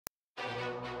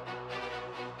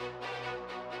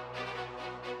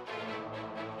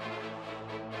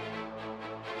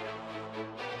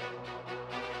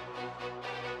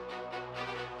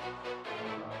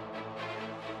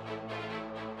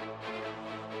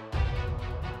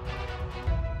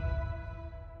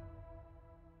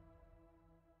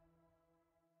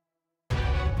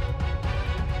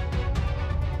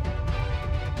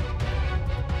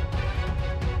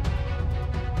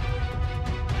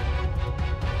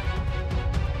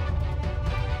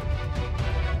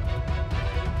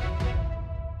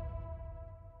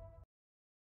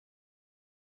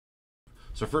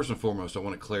So first and foremost, I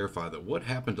want to clarify that what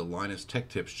happened to Linus Tech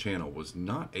Tips channel was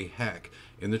not a hack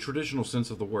in the traditional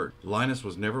sense of the word. Linus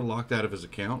was never locked out of his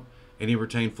account, and he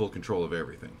retained full control of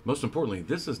everything. Most importantly,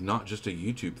 this is not just a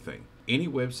YouTube thing. Any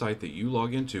website that you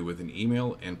log into with an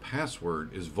email and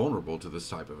password is vulnerable to this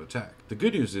type of attack. The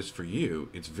good news is for you,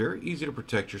 it's very easy to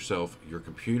protect yourself, your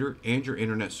computer, and your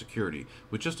internet security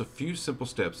with just a few simple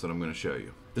steps that I'm going to show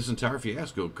you. This entire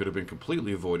fiasco could have been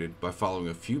completely avoided by following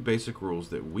a few basic rules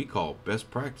that we call best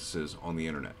practices on the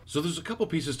internet. So there's a couple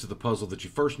pieces to the puzzle that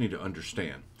you first need to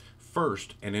understand.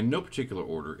 First, and in no particular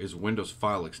order, is Windows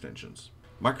file extensions.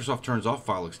 Microsoft turns off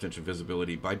file extension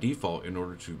visibility by default in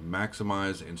order to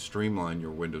maximize and streamline your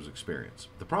Windows experience.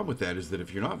 The problem with that is that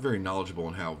if you're not very knowledgeable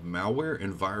on how malware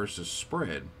and viruses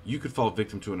spread, you could fall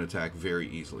victim to an attack very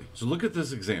easily. So look at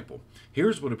this example.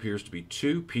 Here's what appears to be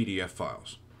two PDF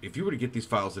files. If you were to get these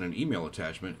files in an email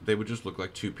attachment, they would just look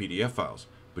like two PDF files.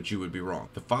 But you would be wrong.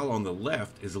 The file on the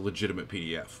left is a legitimate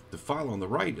PDF. The file on the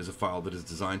right is a file that is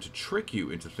designed to trick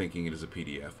you into thinking it is a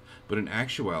PDF, but in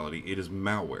actuality it is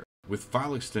malware. With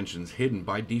file extensions hidden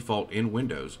by default in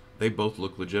Windows, they both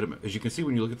look legitimate. As you can see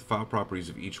when you look at the file properties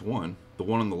of each one, the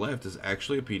one on the left is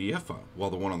actually a PDF file, while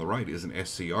the one on the right is an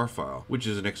SCR file, which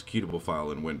is an executable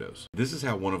file in Windows. This is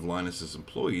how one of Linus's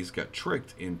employees got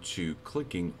tricked into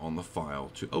clicking on the file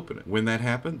to open it. When that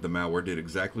happened, the malware did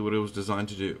exactly what it was designed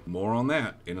to do. More on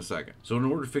that in a second. So in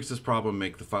order to fix this problem and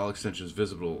make the file extensions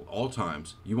visible at all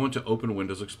times, you want to open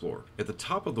Windows Explorer. At the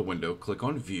top of the window, click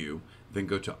on View, then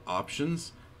go to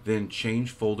Options, then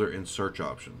change folder and search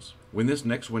options. When this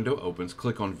next window opens,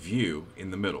 click on View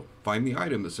in the middle. Find the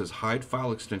item that says Hide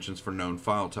File Extensions for Known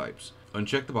File Types.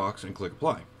 Uncheck the box and click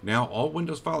Apply. Now all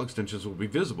Windows file extensions will be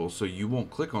visible, so you won't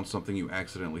click on something you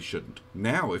accidentally shouldn't.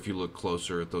 Now if you look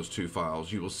closer at those two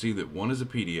files, you will see that one is a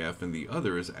PDF and the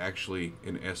other is actually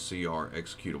an SCR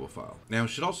executable file. Now it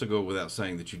should also go without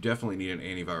saying that you definitely need an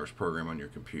antivirus program on your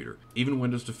computer. Even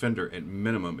Windows Defender at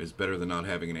minimum is better than not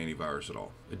having an antivirus at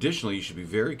all. Additionally, you should be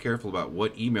very careful about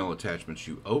what email attachments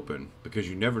you open, because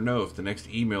you never know if the next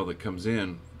email that comes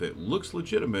in that looks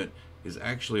legitimate is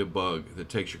actually a bug that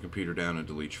takes your computer down and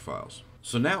deletes your files.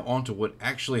 So now on to what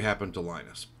actually happened to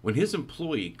Linus. When his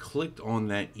employee clicked on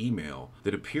that email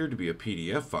that appeared to be a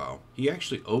PDF file, he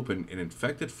actually opened an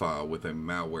infected file with a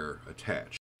malware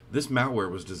attached. This malware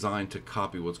was designed to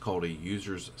copy what's called a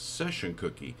user's session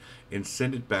cookie and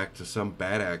send it back to some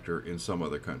bad actor in some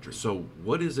other country. So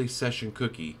what is a session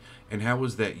cookie and how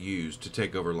was that used to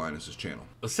take over Linus's channel?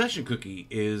 A session cookie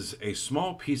is a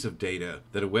small piece of data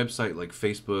that a website like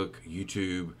Facebook,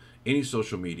 YouTube, any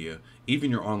social media, even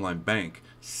your online bank,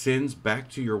 sends back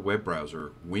to your web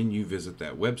browser when you visit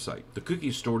that website. The cookie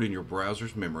is stored in your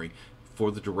browser's memory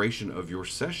for the duration of your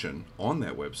session on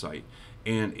that website,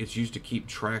 and it's used to keep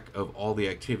track of all the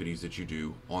activities that you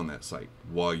do on that site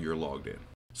while you're logged in.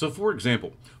 So for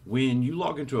example, when you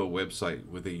log into a website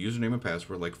with a username and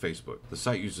password like Facebook, the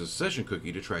site uses a session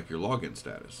cookie to track your login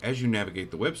status. As you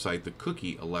navigate the website, the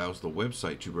cookie allows the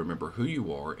website to remember who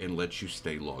you are and lets you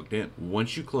stay logged in.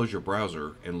 Once you close your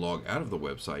browser and log out of the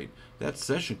website, that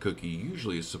session cookie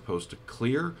usually is supposed to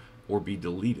clear or be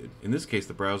deleted. In this case,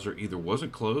 the browser either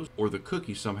wasn't closed or the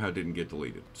cookie somehow didn't get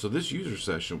deleted. So this user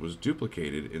session was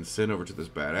duplicated and sent over to this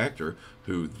bad actor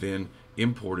who then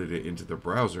imported it into the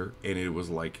browser, and it was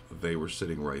like they were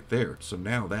sitting right there. So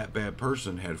now that bad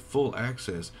person had full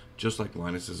access, just like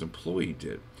Linus's employee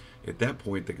did. At that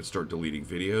point, they could start deleting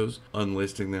videos,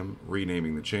 unlisting them,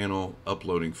 renaming the channel,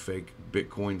 uploading fake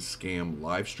Bitcoin scam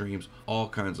live streams, all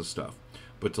kinds of stuff.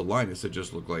 But to Linus, it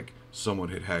just looked like someone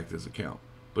had hacked his account.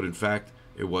 But in fact,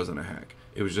 it wasn't a hack.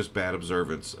 It was just bad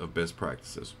observance of best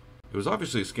practices. It was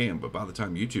obviously a scam, but by the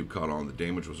time YouTube caught on, the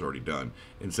damage was already done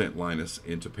and sent Linus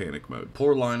into panic mode.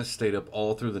 Poor Linus stayed up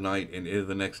all through the night and into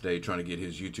the next day trying to get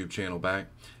his YouTube channel back,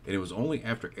 and it was only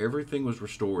after everything was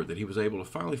restored that he was able to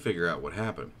finally figure out what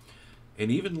happened.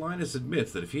 And even Linus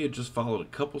admits that if he had just followed a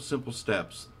couple simple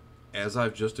steps, as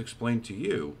I've just explained to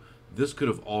you, this could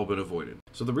have all been avoided.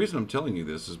 So the reason I'm telling you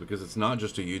this is because it's not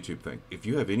just a YouTube thing. If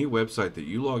you have any website that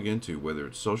you log into, whether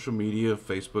it's social media,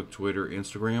 Facebook, Twitter,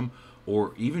 Instagram,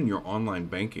 or even your online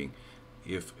banking,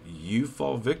 if you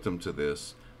fall victim to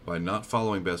this by not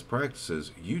following best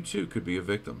practices, you too could be a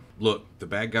victim. Look, the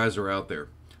bad guys are out there.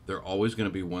 They're always going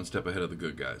to be one step ahead of the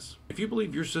good guys. If you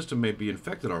believe your system may be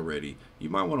infected already, you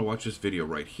might want to watch this video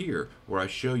right here where I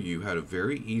show you how to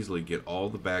very easily get all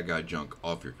the bad guy junk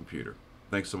off your computer.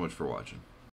 Thanks so much for watching.